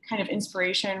had kind of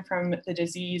inspiration from the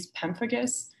disease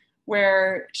pemphigus,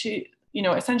 where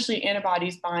essentially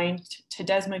antibodies bind to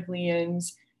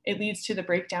desmogleins. It leads to the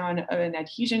breakdown of an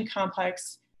adhesion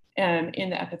complex in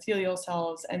the epithelial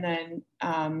cells, and then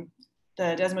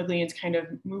the desmogleins kind of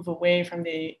move away from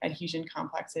the adhesion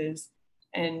complexes.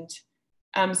 And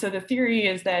so the theory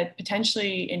is that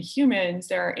potentially in humans,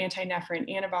 there are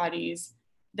anti-nephrin antibodies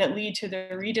that lead to the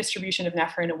redistribution of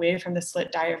nephrin away from the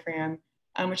slit diaphragm,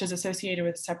 which is associated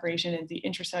with separation at the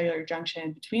intracellular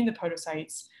junction between the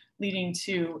podocytes, leading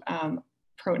to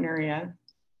proteinuria.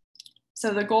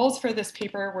 So the goals for this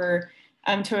paper were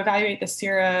to evaluate the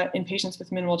sera in patients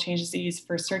with minimal change disease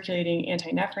for circulating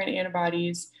anti-nephrin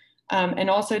antibodies, and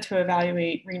also to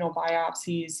evaluate renal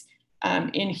biopsies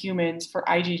in humans for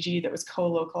IgG that was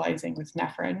co-localizing with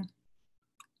nephrin.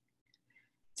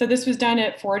 So this was done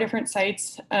at 4 different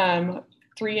sites,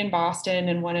 3 in Boston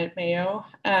and 1 at Mayo,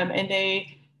 and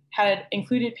they had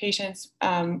included patients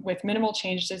with minimal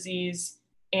change disease,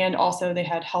 and also they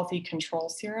had healthy control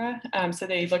sera. So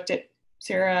they looked at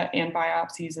sera and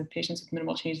biopsies of patients with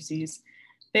minimal change disease.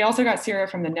 They also got sera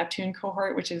from the Neptune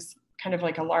cohort, which is kind of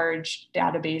like a large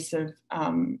database of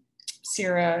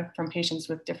sera from patients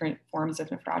with different forms of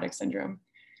nephrotic syndrome.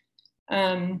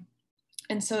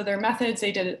 And so their methods,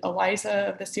 they did ELISA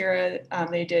of the sera,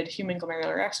 they did human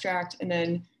glomerular extract, and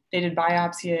then they did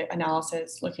biopsy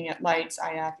analysis looking at lights,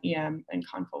 IF, EM, and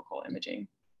confocal imaging.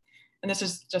 And this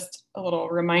is just a little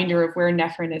reminder of where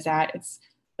nephrin is at. It's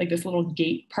like this little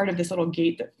gate, part of this little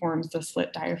gate that forms the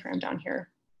slit diaphragm down here.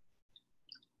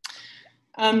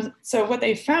 So what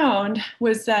they found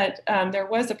was that there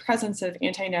was a presence of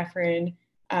anti-nephrin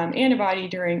antibody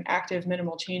during active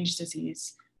minimal change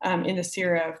disease in the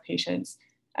sera of patients.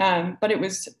 But it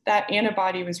was that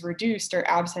antibody was reduced or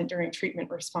absent during treatment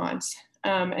response.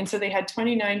 And so they had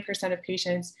 29% of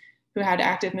patients who had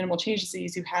active minimal change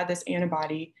disease who had this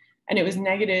antibody, and it was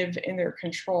negative in their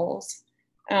controls.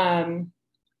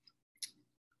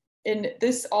 And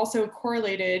this also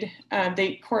correlated,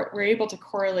 they were able to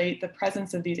correlate the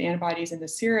presence of these antibodies in the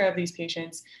sera of these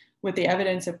patients with the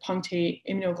evidence of punctate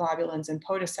immunoglobulins and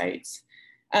podocytes.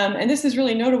 And this is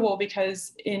really notable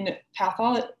because in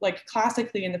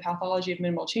classically in the pathology of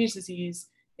minimal change disease,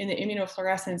 in the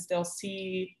immunofluorescence, they'll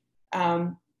see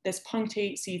this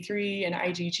punctate C3 and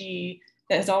IgG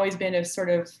that has always been of sort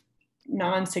of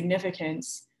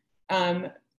non-significance.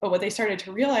 But what they started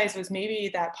to realize was maybe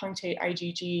that punctate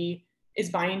IgG is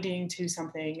binding to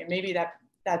something, and maybe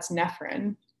that's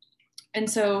nephrin. And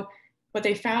so what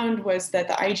they found was that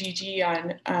the IgG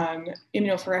on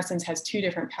immunofluorescence has two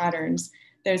different patterns.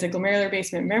 There's a glomerular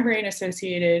basement membrane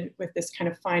associated with this kind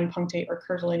of fine punctate or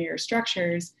curvilinear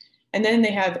structures. And then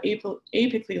they have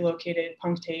apically located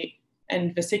punctate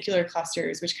and vesicular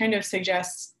clusters, which kind of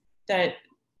suggests that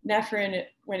nephrin,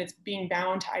 when it's being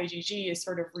bound to IgG, is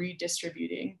sort of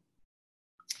redistributing.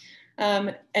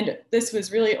 And this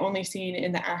was really only seen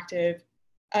in the active,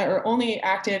 or only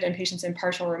active in patients in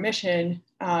partial remission,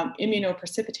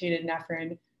 immunoprecipitated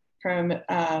nephrin from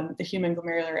the human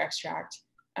glomerular extract.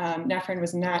 Nephrin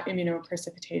was not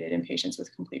immunoprecipitated in patients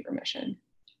with complete remission.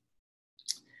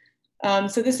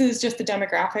 So this is just the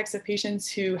demographics of patients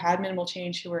who had minimal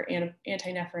change, who were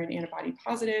anti-nephrin antibody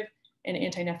positive and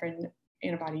anti-nephrin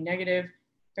antibody negative.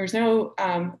 There was no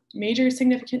major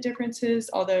significant differences,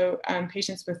 although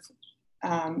patients with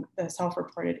the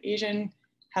self-reported Asian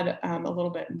had a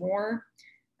little bit more.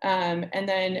 And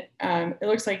then it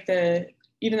looks like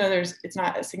even though it's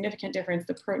not a significant difference,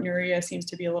 the proteinuria seems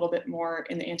to be a little bit more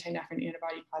in the anti-nephrin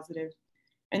antibody positive.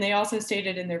 And they also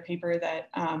stated in their paper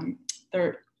that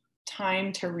their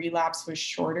time to relapse was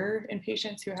shorter in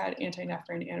patients who had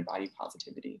anti-nephrin antibody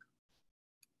positivity.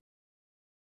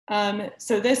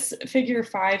 So this figure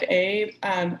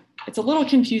 5A, it's a little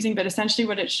confusing, but essentially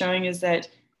what it's showing is that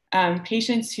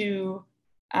patients who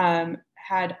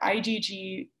had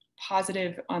IgG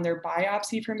positive on their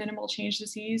biopsy for minimal change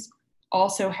disease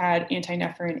also had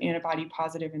anti-nephrin antibody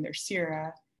positive in their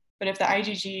sera. But if the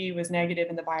IgG was negative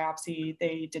in the biopsy,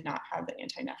 they did not have the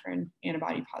anti-nephrin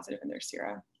antibody positive in their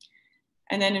sera.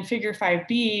 And then in figure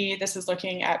 5B, this is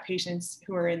looking at patients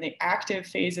who are in the active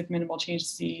phase of minimal change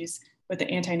disease with the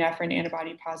anti-nephrin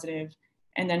antibody positive,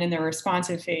 and then in the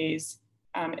responsive phase,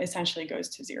 essentially goes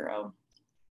to 0.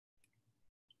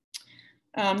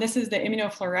 This is the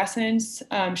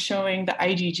immunofluorescence showing the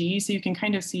IgG. So you can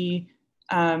kind of see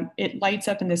it lights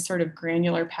up in this sort of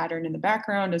granular pattern in the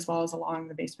background as well as along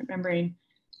the basement membrane.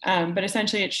 But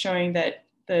essentially it's showing that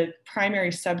the primary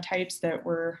subtypes that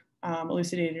were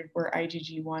elucidated were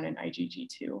IgG1 and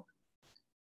IgG2.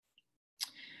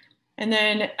 And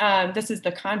then this is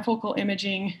the confocal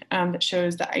imaging that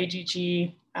shows the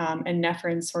IgG and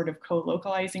nephrin sort of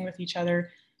co-localizing with each other.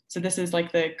 So this is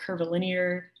like the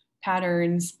curvilinear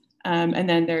patterns, and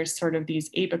then there's sort of these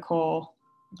apical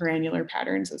granular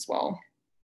patterns as well,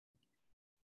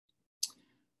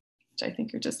 which I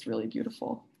think are just really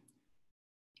beautiful.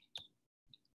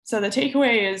 So the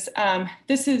takeaway is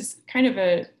this is kind of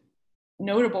a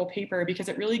notable paper because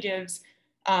it really gives,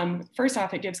 first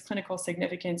off, it gives clinical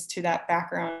significance to that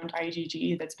background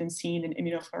IgG that's been seen in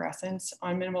immunofluorescence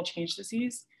on minimal change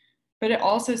disease. But it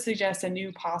also suggests a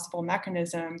new possible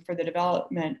mechanism for the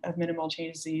development of minimal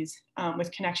change disease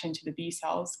with connection to the B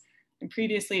cells. And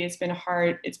previously, it's been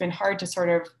hard to sort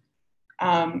of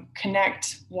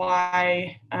connect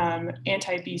why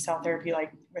anti-B cell therapy,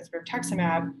 like with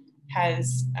rituximab,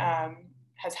 has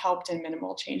helped in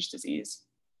minimal change disease.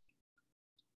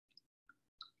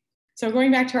 So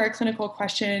going back to our clinical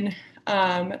question,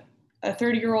 a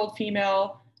 30-year-old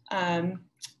female,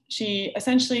 she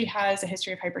essentially has a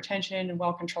history of hypertension and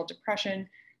well-controlled depression.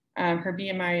 Her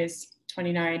BMI is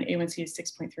 29, A1C is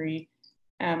 6.3,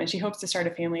 and she hopes to start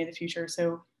a family in the future.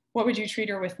 So what would you treat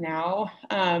her with now?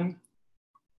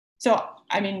 So,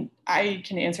 I mean, I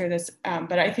can answer this,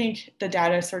 but I think the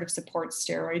data sort of supports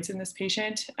steroids in this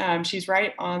patient. She's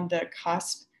right on the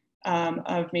cusp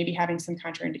of maybe having some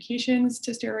contraindications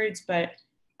to steroids, but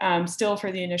still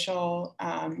for the initial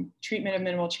treatment of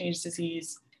minimal change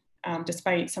disease,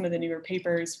 despite some of the newer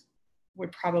papers,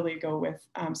 would probably go with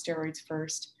steroids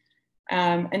first.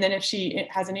 And then if she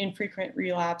has an infrequent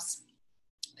relapse,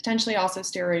 potentially also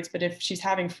steroids, but if she's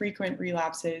having frequent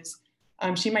relapses,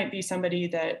 she might be somebody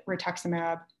that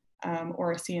rituximab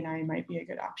or a CNI might be a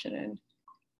good option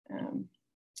in.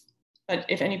 But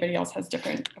if anybody else has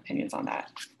different opinions on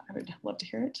that, I would love to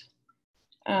hear it.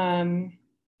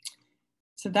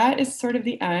 So that is sort of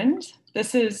the end.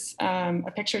 This is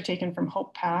a picture taken from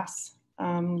Hope Pass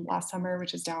last summer,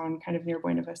 which is down kind of near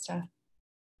Buena Vista.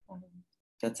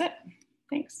 That's it.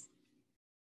 Thanks.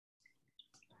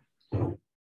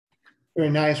 Very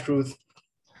nice, Ruth.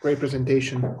 Great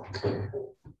presentation.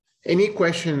 Any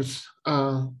questions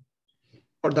for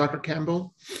Dr.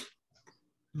 Campbell?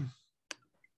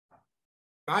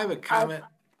 I have a comment.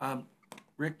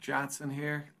 Rick Johnson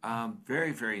here.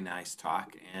 Very, very nice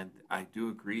talk. And I do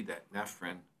agree that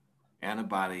nephrin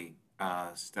antibody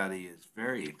study is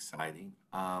very exciting.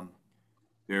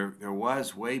 There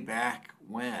was way back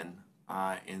when,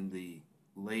 in the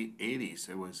late 80s,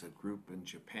 there was a group in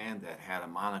Japan that had a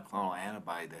monoclonal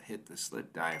antibody that hit the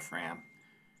slit diaphragm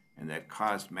and that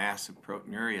caused massive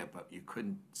proteinuria, but you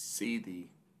couldn't see the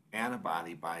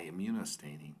antibody by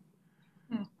immunostaining.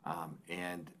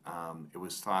 It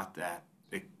was thought that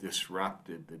it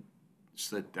disrupted the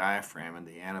slit diaphragm and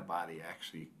the antibody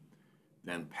actually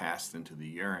then passed into the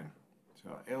urine.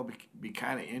 So it'll be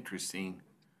kind of interesting.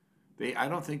 I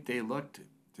don't think they looked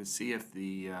to see if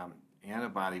the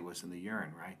antibody was in the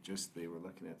urine, right? Just they were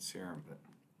looking at serum, but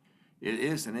it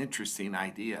is an interesting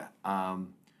idea.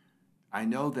 I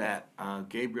know that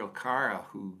Gabriel Cara,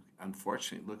 who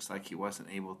unfortunately looks like he wasn't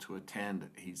able to attend,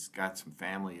 he's got some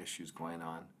family issues going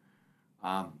on,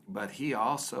 but he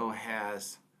also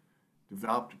has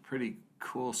developed a pretty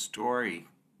cool story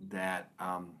that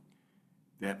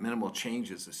that minimal change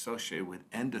is associated with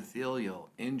endothelial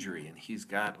injury, and he's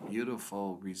got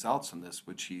beautiful results on this,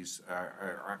 which he's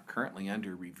are currently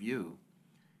under review,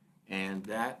 and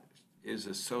that is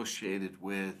associated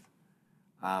with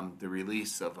the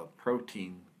release of a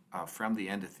protein from the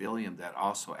endothelium that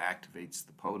also activates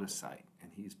the podocyte,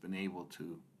 and he's been able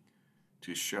to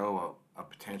show a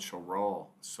potential role.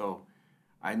 So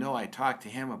I know I talked to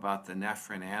him about the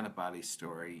nephrin antibody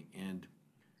story, and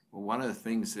well, one of the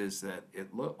things is that it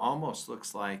almost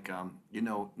looks like,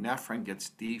 nephrin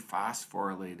gets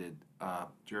dephosphorylated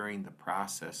during the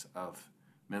process of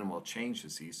minimal change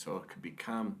disease, so it could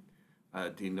become a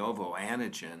de novo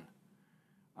antigen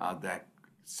that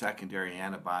secondary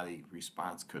antibody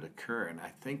response could occur. And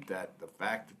I think that the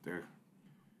fact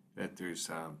that there's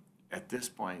at this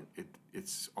point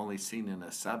it's only seen in a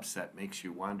subset makes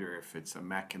you wonder if it's a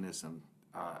mechanism,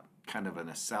 kind of an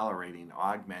accelerating,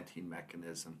 augmenting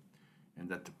mechanism, and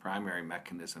that the primary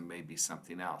mechanism may be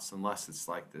something else, unless it's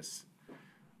like this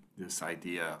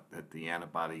idea that the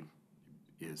antibody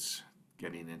is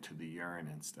getting into the urine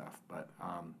and stuff.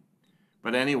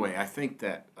 But anyway, I think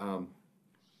that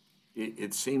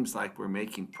it seems like we're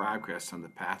making progress on the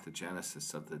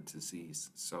pathogenesis of the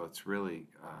disease. So it's really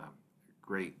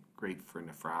great for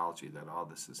nephrology that all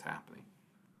this is happening.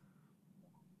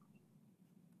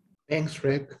 Thanks,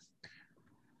 Rick.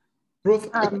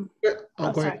 Ruth, go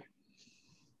ahead.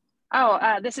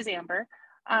 This is Amber.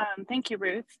 Thank you,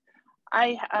 Ruth.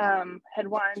 I had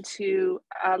wanted to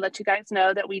let you guys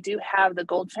know that we do have the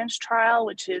Goldfinch trial,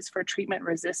 which is for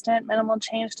treatment-resistant minimal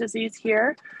change disease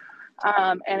here.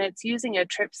 And it's using a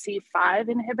TRPC5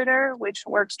 inhibitor, which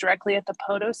works directly at the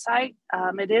podocyte.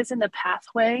 It is in the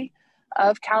pathway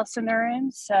of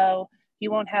calcineurin, so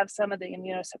you won't have some of the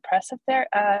immunosuppressive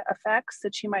effects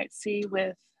that you might see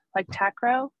with like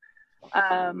Tacro.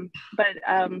 But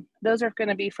those are going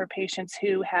to be for patients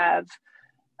who have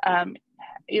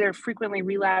either frequently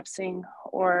relapsing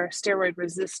or steroid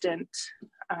resistant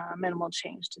minimal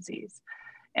change disease,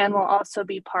 and will also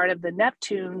be part of the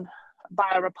Neptune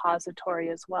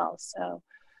biorepository as well. So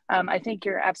I think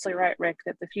you're absolutely right, Rick,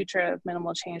 that the future of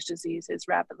minimal change disease is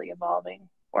rapidly evolving,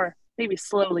 or maybe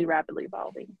slowly rapidly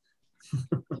evolving.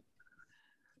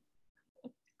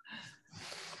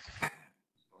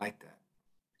 Like that.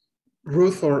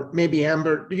 Ruth, or maybe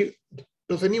Amber,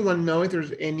 does anyone know if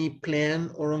there's any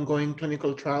plan or ongoing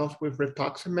clinical trials with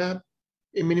rituximab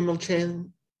in minimal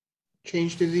change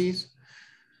disease?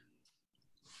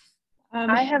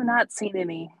 I have not seen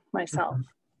any myself.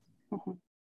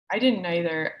 I didn't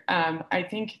either. I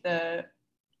think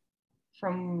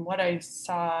from what I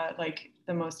saw, like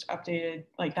the most updated,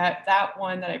 like that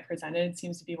one that I presented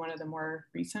seems to be one of the more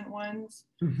recent ones.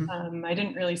 I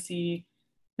didn't really see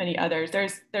many others.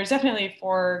 There's definitely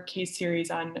 4 case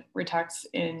series on Ritux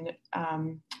in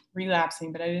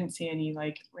relapsing, but I didn't see any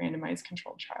like randomized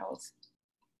controlled trials.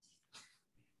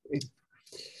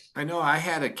 I know I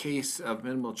had a case of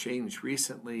minimal change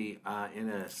recently in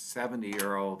a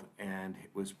 70-year-old, and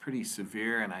it was pretty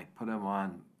severe, and I put him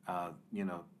on,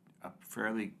 a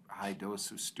fairly high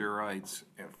dose of steroids,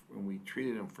 and we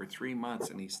treated him for 3 months,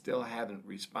 and he still hadn't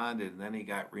responded, and then he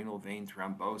got renal vein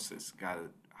thrombosis, got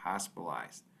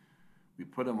hospitalized. We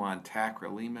put him on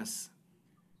tacrolimus,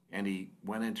 and he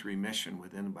went into remission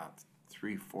within about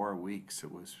 3-4 weeks.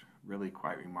 It was really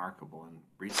quite remarkable, and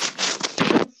recently we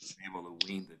were able to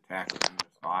wean the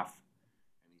tacrolimus off,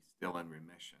 and he's still in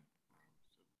remission.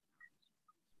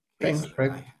 Thanks,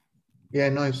 Greg. Yeah,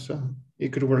 nice.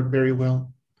 It could work very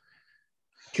well.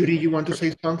 Judy, you want to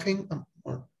say something?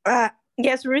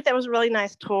 Yes, Ruth, that was a really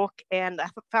nice talk, and I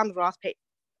found the Ross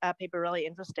paper really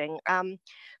interesting.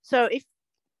 So if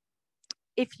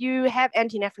if you have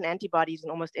anti-nephrin antibodies in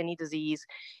almost any disease,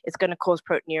 it's going to cause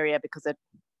proteinuria because it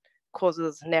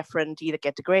causes nephrin to either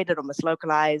get degraded or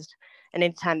mislocalized. And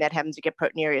anytime that happens, you get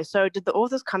proteinuria. So did the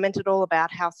authors comment at all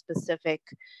about how specific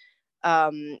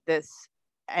this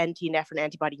anti-nephrin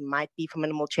antibody might be for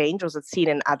minimal change, or is it seen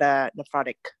in other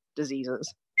nephrotic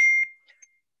diseases?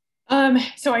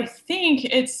 So I think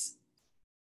it's,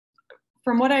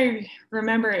 from what I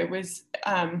remember, it was,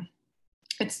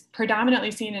 it's predominantly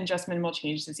seen in just minimal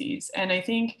change disease. And I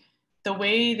think the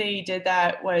way they did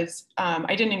that was,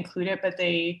 I didn't include it, but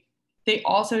they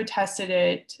also tested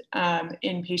it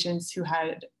in patients who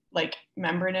had like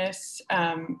membranous.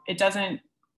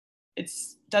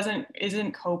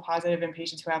 Isn't co-positive in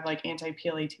patients who have like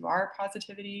anti-PLA2R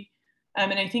positivity.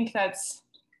 And I think that's,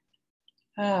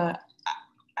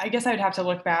 I guess I'd have to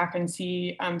look back and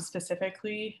see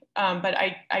specifically, but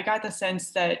I got the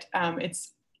sense that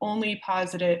it's only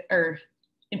positive, or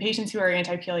in patients who are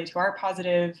anti-PLA2R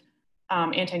positive,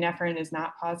 anti-nephrin is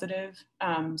not positive.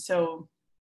 So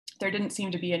there didn't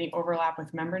seem to be any overlap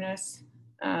with membranous,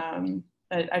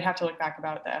 but I'd have to look back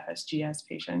about the FSGS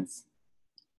patients.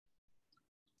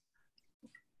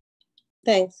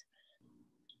 Thanks.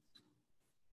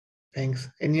 Thanks.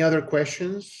 Any other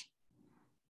questions?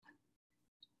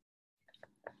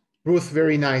 Ruth,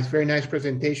 very nice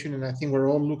presentation. And I think we're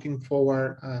all looking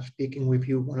forward speaking with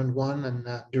you one-on-one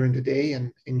and during the day,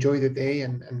 and enjoy the day.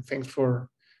 And thanks for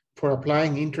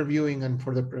applying, interviewing, and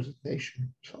for the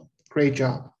presentation. So great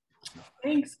job.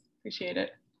 Thanks, appreciate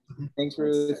it. Thanks,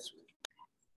 Ruth.